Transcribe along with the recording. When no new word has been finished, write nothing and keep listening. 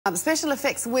Special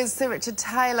effects whiz Sir Richard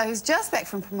Taylor, who's just back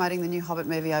from promoting the new Hobbit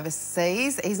movie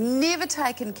overseas. He's never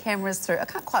taken cameras through. I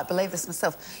can't quite believe this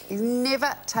myself. He's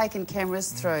never taken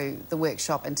cameras through the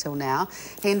workshop until now.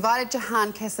 He invited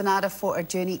Johan Casanada for a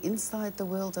journey inside the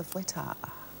world of Weta.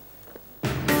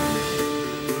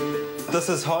 This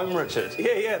is home, Richard?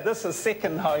 Yeah, this is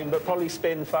second home, but probably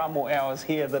spend far more hours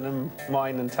here than in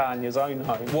mine and Tanya's own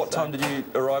home. What time did you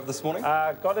arrive this morning?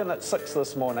 Got in at 6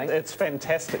 this morning. It's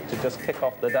fantastic to just kick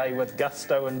off the day with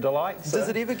gusto and delight. Does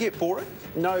it ever get boring?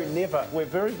 No, never. We're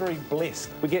very, very blessed.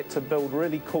 We get to build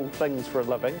really cool things for a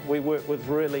living. We work with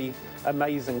really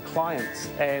amazing clients,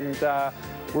 and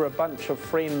we're a bunch of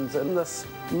friends in this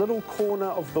little corner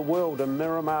of the world in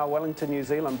Miramar, Wellington, New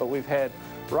Zealand, but we've had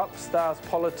rock stars,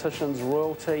 politicians,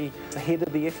 royalty. The head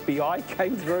of the FBI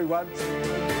came through once.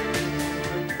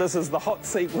 This is the hot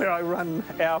seat where I run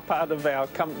our part of our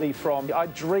company from. I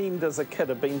dreamed as a kid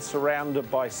of being surrounded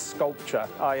by sculpture.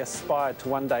 I aspired to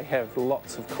one day have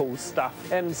lots of cool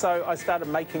stuff, and so I started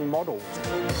making models.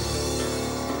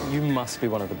 You must be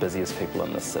one of the busiest people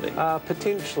in this city.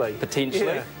 Potentially.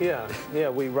 Potentially? Yeah,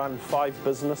 we run 5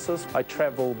 businesses. I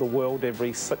travel the world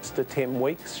every 6 to 10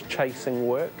 weeks chasing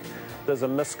work. There's a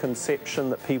misconception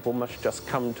that people must just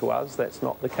come to us. That's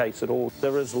not the case at all.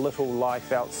 There is little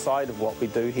life outside of what we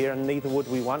do here, and neither would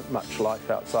we want much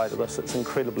life outside of this. It's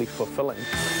incredibly fulfilling.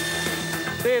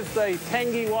 There's the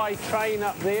Tangiwai train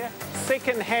up there.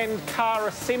 Second-hand car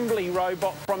assembly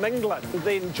robot from England.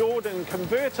 Then Jordan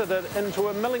converted it into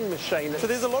a milling machine. So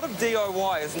there's a lot of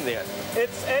DIY, isn't there?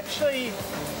 It's actually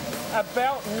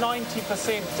about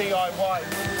 90% DIY.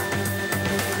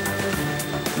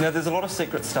 Now, there's a lot of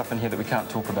secret stuff in here that we can't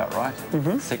talk about, right?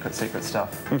 Secret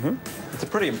stuff. It's a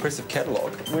pretty impressive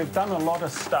catalogue. We've done a lot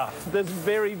of stuff. There's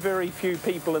very, very few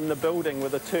people in the building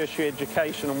with a tertiary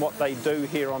education and what they do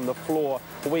here on the floor.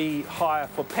 We hire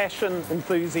for passion,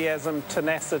 enthusiasm,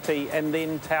 tenacity, and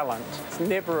then talent. It's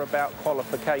never about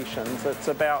qualifications. It's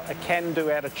about a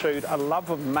can-do attitude, a love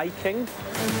of making.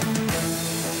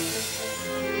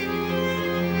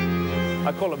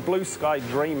 I call it blue sky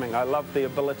dreaming. I love the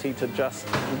ability to just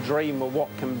dream of what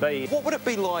can be. What would it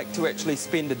be like to actually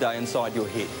spend a day inside your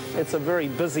head? It's a very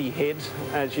busy head,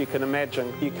 as you can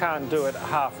imagine. You can't do it at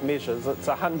half measures. It's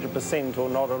 100%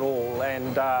 or not at all,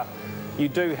 and you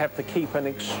do have to keep an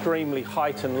extremely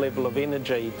heightened level of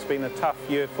energy. It's been a tough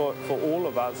year for all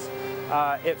of us.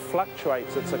 It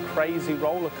fluctuates. It's a crazy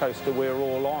roller coaster we're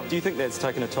all on. Do you think that's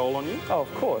taken a toll on you? Oh,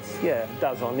 of course, yeah, it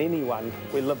does on anyone.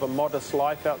 We live a modest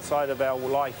life outside of our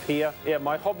life here. Yeah,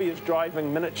 my hobby is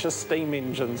driving miniature steam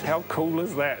engines. How cool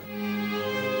is that?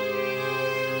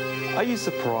 Are you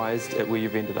surprised at where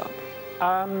you've ended up?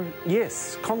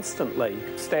 Yes, constantly.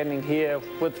 Standing here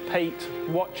with Pete,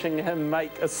 watching him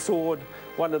make a sword,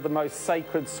 one of the most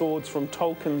sacred swords from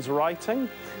Tolkien's writing.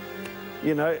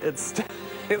 You know, it's still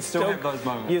have those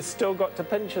moments. You've still got to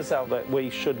pinch yourself that we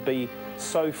should be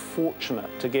so fortunate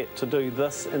to get to do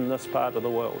this in this part of the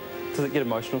world. Does it get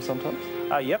emotional sometimes?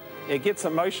 Yep, it gets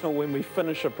emotional when we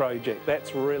finish a project.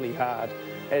 That's really hard.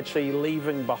 Actually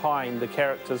leaving behind the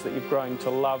characters that you've grown to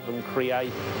love and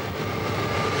create.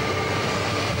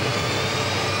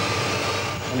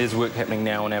 And there's work happening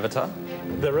now on Avatar?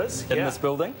 There is, In this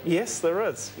building? Yes, there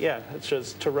is. Yeah, it's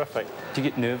just terrific. Do you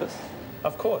get nervous?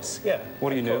 Of course, yeah.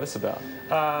 What are you nervous about?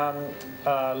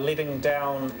 Letting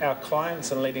down our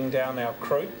clients and letting down our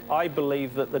crew. I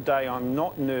believe that the day I'm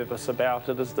not nervous about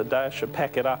it is the day I should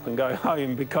pack it up and go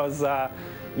home, because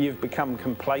you've become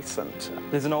complacent.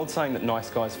 There's an old saying that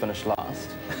nice guys finish last.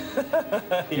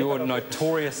 You're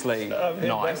notoriously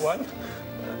nice. That one.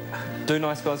 Do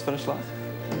nice guys finish last?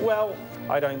 Well,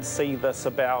 I don't see this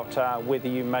about whether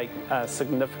you make a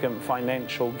significant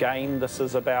financial gain. This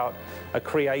is about a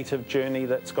creative journey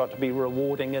that's got to be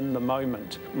rewarding in the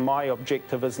moment. My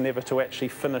objective is never to actually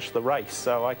finish the race,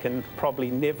 so I can probably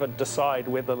never decide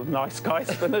whether the nice guys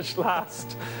finish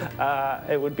last.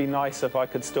 It would be nice if I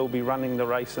could still be running the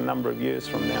race a number of years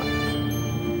from now.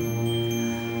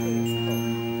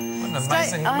 What an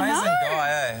amazing guy,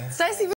 eh? Stacey